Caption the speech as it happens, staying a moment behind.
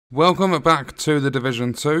Welcome back to the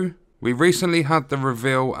Division 2. We recently had the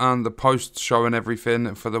reveal and the post showing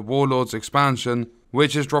everything for the Warlords expansion,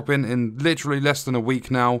 which is dropping in literally less than a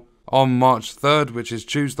week now, on March 3rd, which is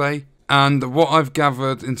Tuesday. And what I've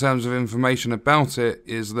gathered in terms of information about it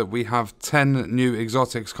is that we have 10 new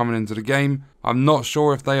exotics coming into the game. I'm not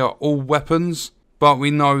sure if they are all weapons, but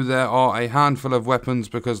we know there are a handful of weapons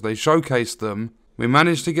because they showcased them. We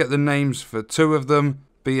managed to get the names for 2 of them,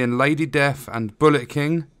 being Lady Death and Bullet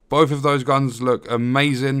King. Both of those guns look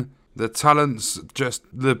amazing. The talents, just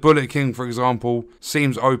the Bullet King for example,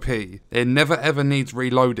 seems OP. It never ever needs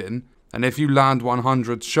reloading, and if you land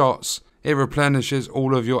 100 shots, it replenishes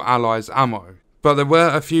all of your allies' ammo. But there were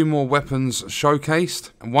a few more weapons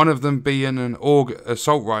showcased, one of them being an AUG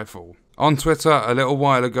assault rifle. On Twitter a little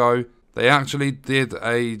while ago, they actually did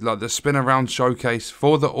the spin around showcase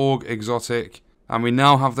for the AUG exotic, and we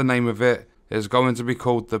now have the name of it. It's going to be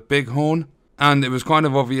called the BIGHORN. And it was kind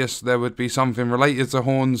of obvious there would be something related to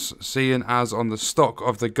horns, seeing as on the stock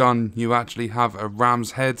of the gun you actually have a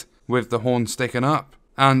ram's head with the horn sticking up.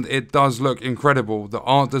 And it does look incredible. The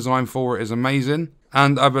art design for it is amazing.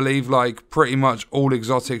 And I believe like pretty much all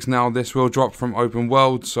exotics now, this will drop from open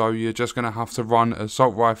world, so you're just going to have to run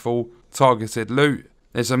assault rifle targeted loot.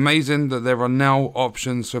 It's amazing that there are now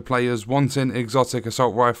options for players wanting exotic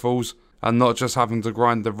assault rifles and not just having to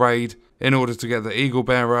grind the raid in order to get the Eagle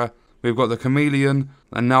Bearer. We've got the Chameleon,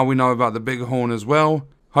 and now we know about the BIGHORN as well.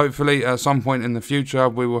 Hopefully at some point in the future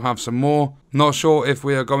we will have some more. Not sure if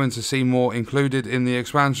we are going to see more included in the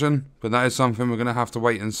expansion, but that is something we're going to have to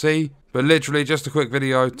wait and see. But literally just a quick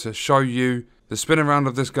video to show you the spin around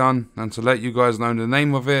of this gun and to let you guys know the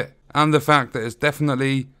name of it, and the fact that it's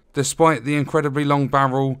definitely, despite the incredibly long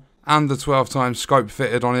barrel and the 12 times scope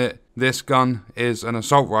fitted on it, this gun is an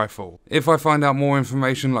assault rifle. If I find out more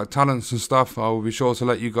information like talents and stuff, I will be sure to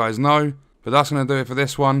let you guys know. But that's going to do it for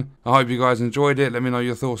this one. I hope you guys enjoyed it. Let me know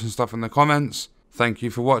your thoughts and stuff in the comments. Thank you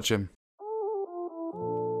for watching.